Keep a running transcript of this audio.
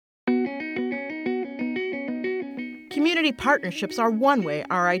Community partnerships are one way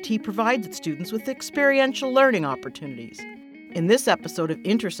RIT provides its students with experiential learning opportunities. In this episode of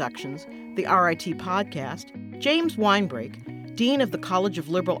Intersections, the RIT podcast, James Weinbrake, Dean of the College of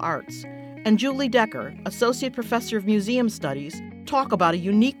Liberal Arts, and Julie Decker, Associate Professor of Museum Studies, talk about a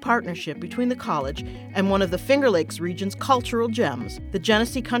unique partnership between the college and one of the Finger Lakes region's cultural gems, the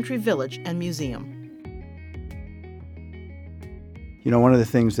Genesee Country Village and Museum. You know, one of the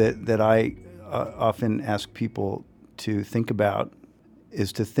things that I often ask people to think about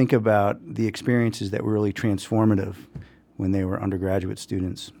is to think about the experiences that were really transformative when they were undergraduate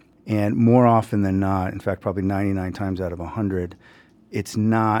students. And more often than not, in fact, probably 99 times out of 100, it's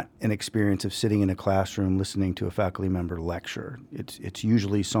not an experience of sitting in a classroom listening to a faculty member lecture. It's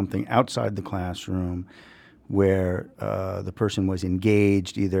usually something outside the classroom where the person was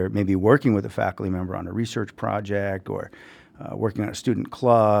engaged, either maybe working with a faculty member on a research project or working on a student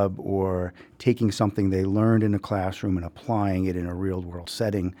club or taking something they learned in a classroom and applying it in a real-world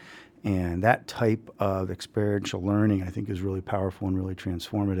setting. And that type of experiential learning, I think, is really powerful and really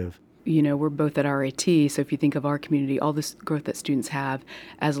transformative. You know, we're both at RIT, so if you think of our community, all this growth that students have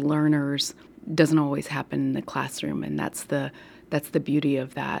as learners doesn't always happen in the classroom, and that's the beauty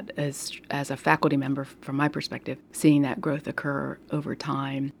of that as a faculty member, from my perspective, seeing that growth occur over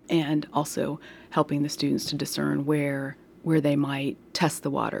time and also helping the students to discern where they might test the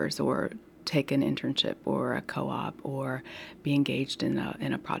waters or take an internship or a co-op or be engaged in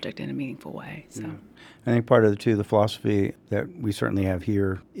a project in a meaningful way. So, yeah. I think part of the philosophy that we certainly have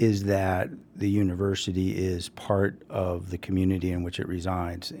here is that the university is part of the community in which it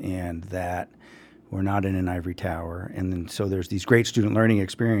resides, and that we're not in an ivory tower. And then, so there's these great student learning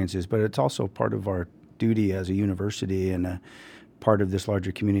experiences, but it's also part of our duty as a university and a part of this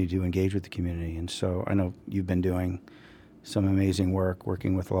larger community to engage with the community. And so I know you've been doing some amazing work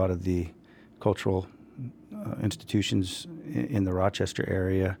working with a lot of the cultural institutions in the Rochester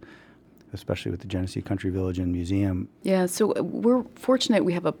area, especially with the Genesee Country Village and Museum. Yeah, so we're fortunate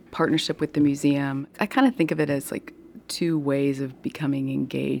we have a partnership with the museum. I kind of think of it as like two ways of becoming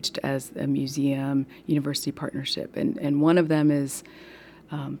engaged as a museum-university partnership. And one of them is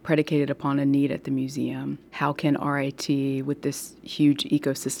predicated upon a need at the museum. How can RIT, with this huge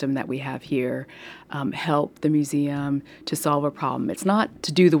ecosystem that we have here, help the museum to solve a problem? It's not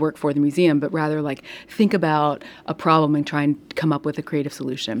to do the work for the museum, but rather like think about a problem and try and come up with a creative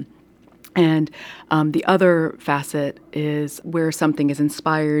solution. And the other facet is where something is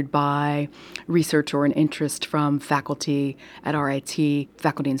inspired by research or an interest from faculty at RIT,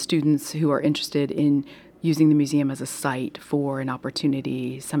 faculty and students who are interested in using the museum as a site for an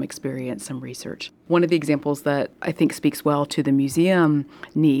opportunity, some experience, some research. One of the examples that I think speaks well to the museum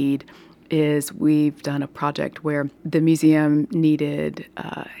need is we've done a project where the museum needed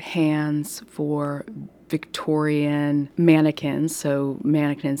hands for Victorian mannequins, so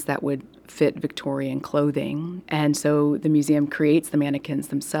mannequins that would fit Victorian clothing. And so the museum creates the mannequins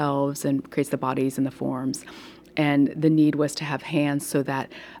themselves and creates the bodies and the forms. And the need was to have hands so that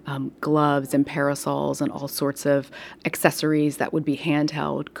gloves and parasols and all sorts of accessories that would be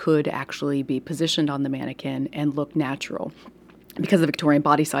handheld could actually be positioned on the mannequin and look natural. Because the Victorian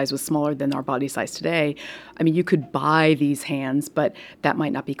body size was smaller than our body size today, I mean, you could buy these hands, but that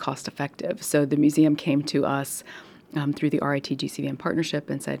might not be cost effective. So the museum came to us through the RIT GCVM partnership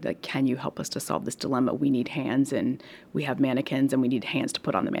and said, like, can you help us to solve this dilemma? We need hands and we have mannequins and we need hands to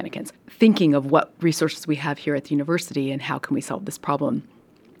put on the mannequins. Thinking of what resources we have here at the university and how can we solve this problem.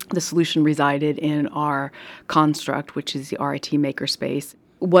 The solution resided in our construct, which is the RIT Makerspace.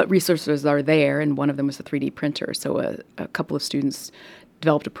 What resources are there? And one of them was a 3D printer. So a couple of students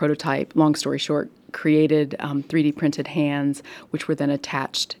developed a prototype, long story short, created 3D printed hands, which were then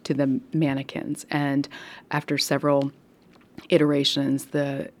attached to the mannequins. And after several iterations,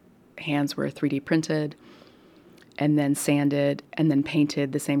 the hands were 3D printed and then sanded and then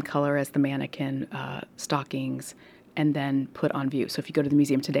painted the same color as the mannequin stockings and then put on view. So if you go to the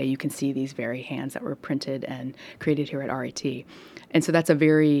museum today, you can see these very hands that were printed and created here at RIT. And so that's a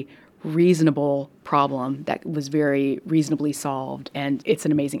very reasonable problem that was very reasonably solved, and it's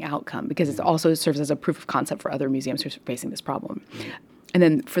an amazing outcome because it also serves as a proof of concept for other museums who are facing this problem. And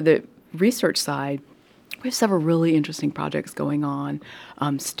then for the research side, we have several really interesting projects going on,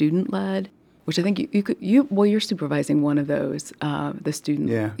 student-led, which I think you're supervising one of those, the student.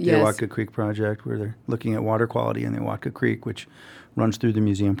 Yeah, the Awatka Creek project, where they're looking at water quality in the Awatka Creek, which runs through the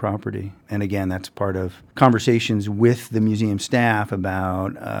museum property. And again, that's part of conversations with the museum staff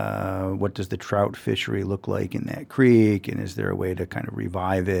about what does the trout fishery look like in that creek, and is there a way to kind of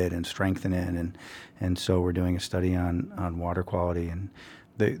revive it and strengthen it? And so we're doing a study on water quality. And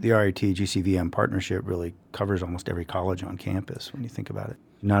The RIT GCVM partnership really covers almost every college on campus when you think about it.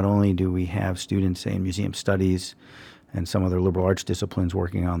 Not only do we have students, say, in museum studies and some other liberal arts disciplines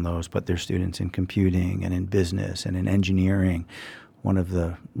working on those, but there's students in computing and in business and in engineering. One of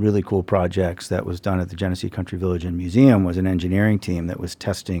the really cool projects that was done at the Genesee Country Village and Museum was an engineering team that was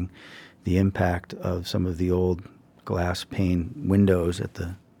testing the impact of some of the old glass pane windows at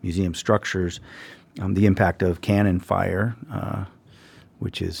the museum structures, the impact of cannon fire,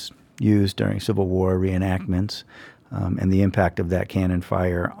 which is used during Civil War reenactments, and the impact of that cannon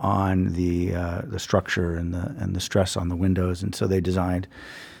fire on the structure and the stress on the windows. And so they designed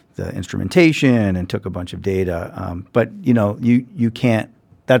the instrumentation and took a bunch of data. But you can't.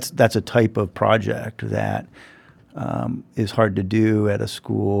 That's a type of project that is hard to do at a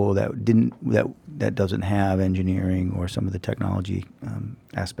school that doesn't have engineering or some of the technology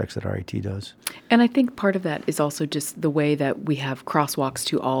aspects that RIT does. And I think part of that is also just the way that we have crosswalks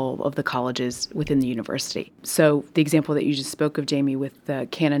to all of the colleges within the university. So the example that you just spoke of, Jamie, with the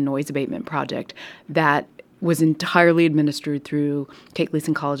Canon Noise Abatement Project, that was entirely administered through Kate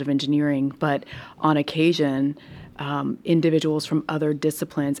Gleason College of Engineering, but on occasion, individuals from other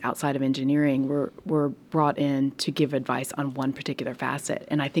disciplines outside of engineering were brought in to give advice on one particular facet.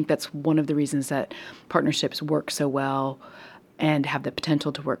 And I think that's one of the reasons that partnerships work so well and have the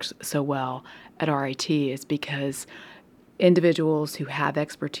potential to work so well at RIT is because individuals who have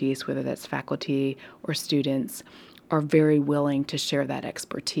expertise, whether that's faculty or students, are very willing to share that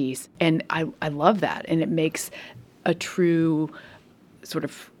expertise. And I love that. And it makes a true sort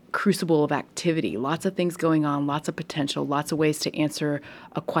of crucible of activity, lots of things going on, lots of potential, lots of ways to answer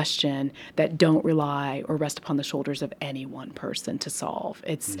a question that don't rely or rest upon the shoulders of any one person to solve.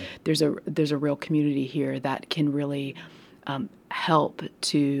 There's a real community here that can really help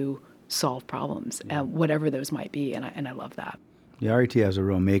to solve problems, whatever those might be, and I love that. The RIT has a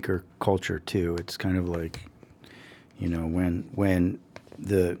real maker culture too. It's kind of like, when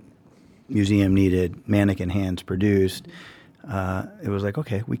the museum needed mannequin hands produced, it was like,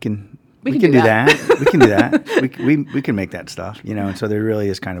 okay, we can do that. We can do that. We can make that stuff, And so there really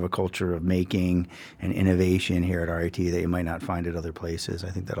is kind of a culture of making and innovation here at RIT that you might not find at other places.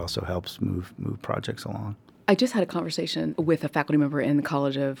 I think that also helps move projects along. I just had a conversation with a faculty member in the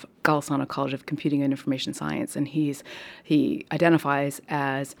Golisano College of Computing and Information Science, and he identifies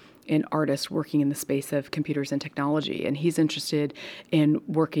as an artist working in the space of computers and technology, and he's interested in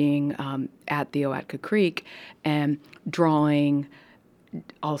working at the Oatka Creek and drawing,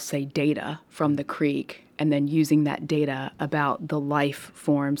 I'll say, data from the creek, and then using that data about the life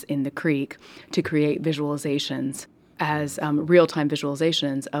forms in the creek to create visualizations as real-time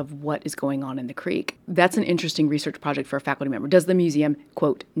visualizations of what is going on in the creek. That's an interesting research project for a faculty member. Does the museum,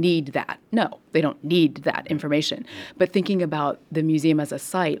 quote, need that? No, they don't need that information. But thinking about the museum as a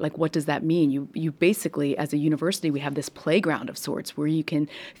site, like what does that mean? You basically, as a university, we have this playground of sorts where you can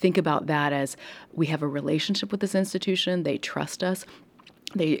think about that as we have a relationship with this institution, they trust us.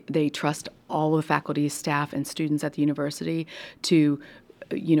 They trust all of the faculty, staff, and students at the university to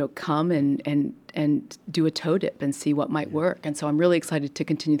come and do a toe dip and see what might work. And so I'm really excited to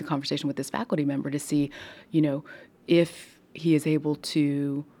continue the conversation with this faculty member to see, if he is able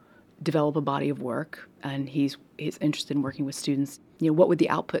to develop a body of work and he's interested in working with students, what would the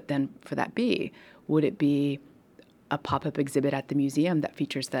output then for that be? Would it be a pop-up exhibit at the museum that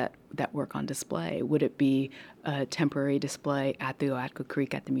features that work on display? Would it be a temporary display at the Oatka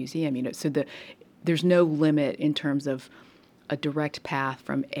Creek at the museum? So there's no limit in terms of a direct path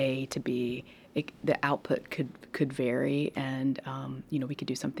from A to B. The output could vary, and we could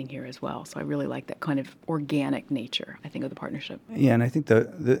do something here as well. So I really like that kind of organic nature, I think, of the partnership. Yeah, and I think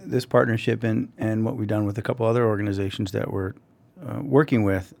this partnership and what we've done with a couple other organizations that we're working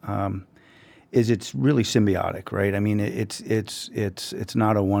with is it's really symbiotic, right? I mean, it's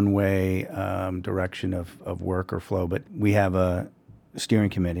not a one-way direction of work or flow, but we have a steering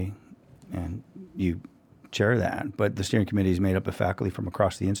committee, and you chair that, but the steering committee is made up of faculty from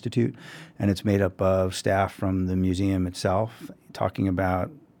across the institute, and it's made up of staff from the museum itself, talking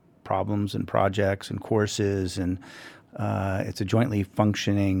about problems and projects and courses, and it's a jointly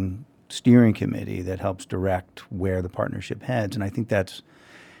functioning steering committee that helps direct where the partnership heads, and I think that's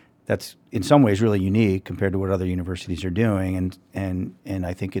in some ways really unique compared to what other universities are doing, and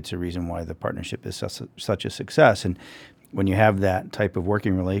I think it's a reason why the partnership is such a success. And when you have that type of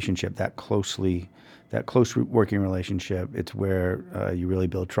working relationship, that close working relationship, it's where you really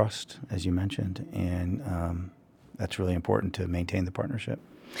build trust, as you mentioned, and that's really important to maintain the partnership.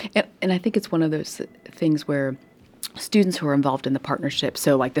 And I think it's one of those things where students who are involved in the partnership,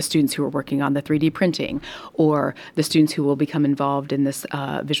 so like the students who are working on the 3D printing, or the students who will become involved in this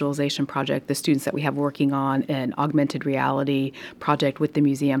visualization project, the students that we have working on an augmented reality project with the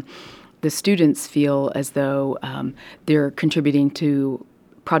museum, the students feel as though they're contributing to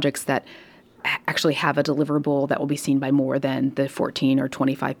projects that actually have a deliverable that will be seen by more than the 14 or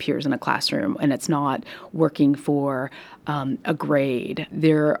 25 peers in a classroom, and it's not working for a grade.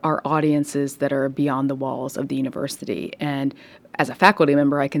 There are audiences that are beyond the walls of the university, and as a faculty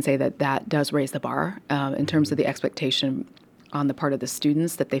member, I can say that that does raise the bar in terms of the expectation on the part of the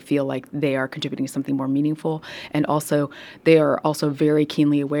students, that they feel like they are contributing to something more meaningful, and also they are also very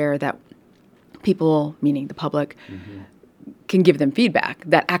keenly aware that people, meaning the public, can give them feedback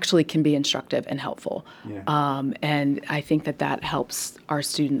that actually can be instructive and helpful. Yeah. And I think that that helps our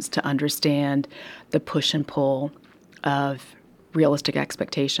students to understand the push and pull of realistic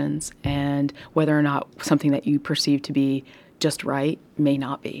expectations, and whether or not something that you perceive to be just right may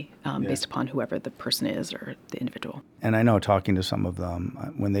not be, based upon whoever the person is or the individual. And I know, talking to some of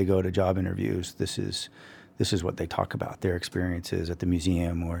them, when they go to job interviews, this is what they talk about, their experiences at the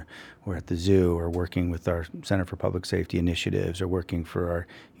museum or at the zoo, or working with our Center for Public Safety initiatives, or working for our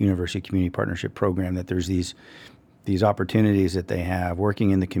University Community Partnership program, that there's these opportunities that they have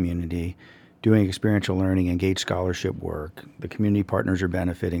working in the community, doing experiential learning, engaged scholarship work. The community partners are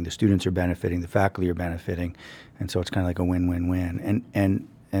benefiting, the students are benefiting, the faculty are benefiting, and so it's kind of like a win-win-win.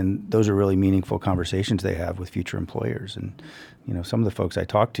 And those are really meaningful conversations they have with future employers. And, you know, some of the folks I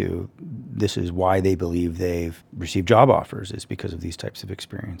talk to, this is why they believe they've received job offers, is because of these types of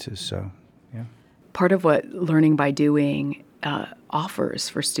experiences. So, yeah. Part of what Learning by Doing offers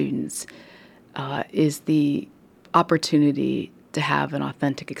for students is the opportunity to have an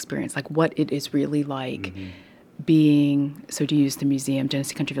authentic experience, like what it is really like being, so to use the museum,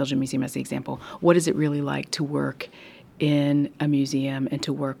 Genesee Country Village Museum as the example, what is it really like to work in a museum and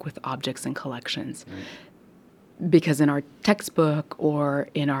to work with objects and collections? Because in our textbook or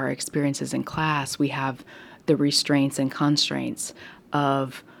in our experiences in class, we have the restraints and constraints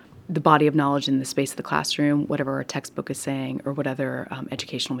of the body of knowledge in the space of the classroom, whatever our textbook is saying, or what other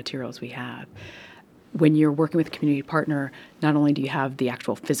educational materials we have. When you're working with a community partner, not only do you have the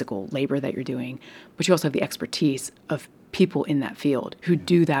actual physical labor that you're doing, but you also have the expertise of people in that field who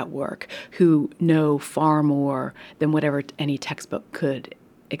do that work, who know far more than whatever any textbook could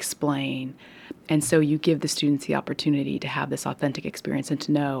explain. And so you give the students the opportunity to have this authentic experience and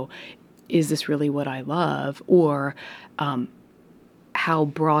to know, is this really what I love? Or how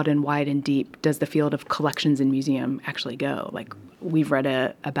broad and wide and deep does the field of collections and museum actually go? Like, we've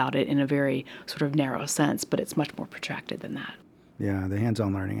read about it in a very sort of narrow sense, but it's much more protracted than that. Yeah, the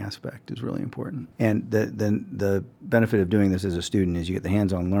hands-on learning aspect is really important. And the benefit of doing this as a student is you get the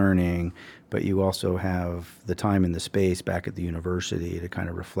hands-on learning, but you also have the time and the space back at the university to kind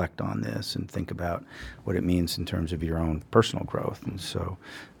of reflect on this and think about what it means in terms of your own personal growth. And so,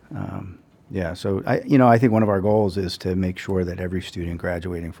 so I think one of our goals is to make sure that every student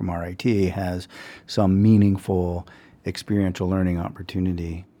graduating from RIT has some meaningful experiential learning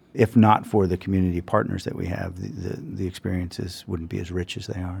opportunity. If not for the community partners that we have, the experiences wouldn't be as rich as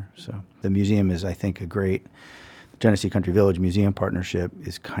they are. So the museum is, I think, a great Genesee Country Village Museum partnership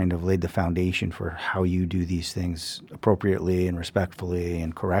is kind of laid the foundation for how you do these things appropriately and respectfully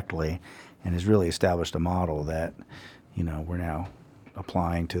and correctly, and has really established a model that, you know, we're now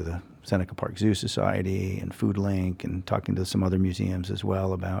applying to the Seneca Park Zoo Society and Food Link, and talking to some other museums as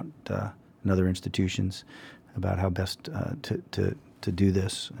well about and other institutions about how best to do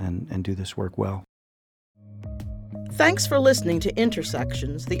this and do this work well. Thanks for listening to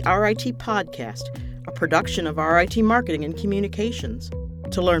Intersections, the RIT podcast, a production of RIT Marketing and Communications.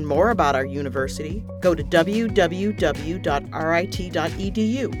 To learn more about our university, go to www.rit.edu.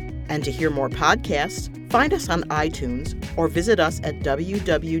 And to hear more podcasts, find us on iTunes or visit us at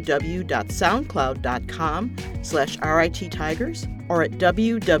www.soundcloud.com/RIT Tigers or at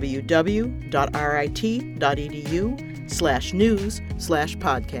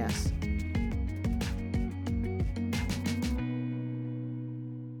www.rit.edu/news/podcasts.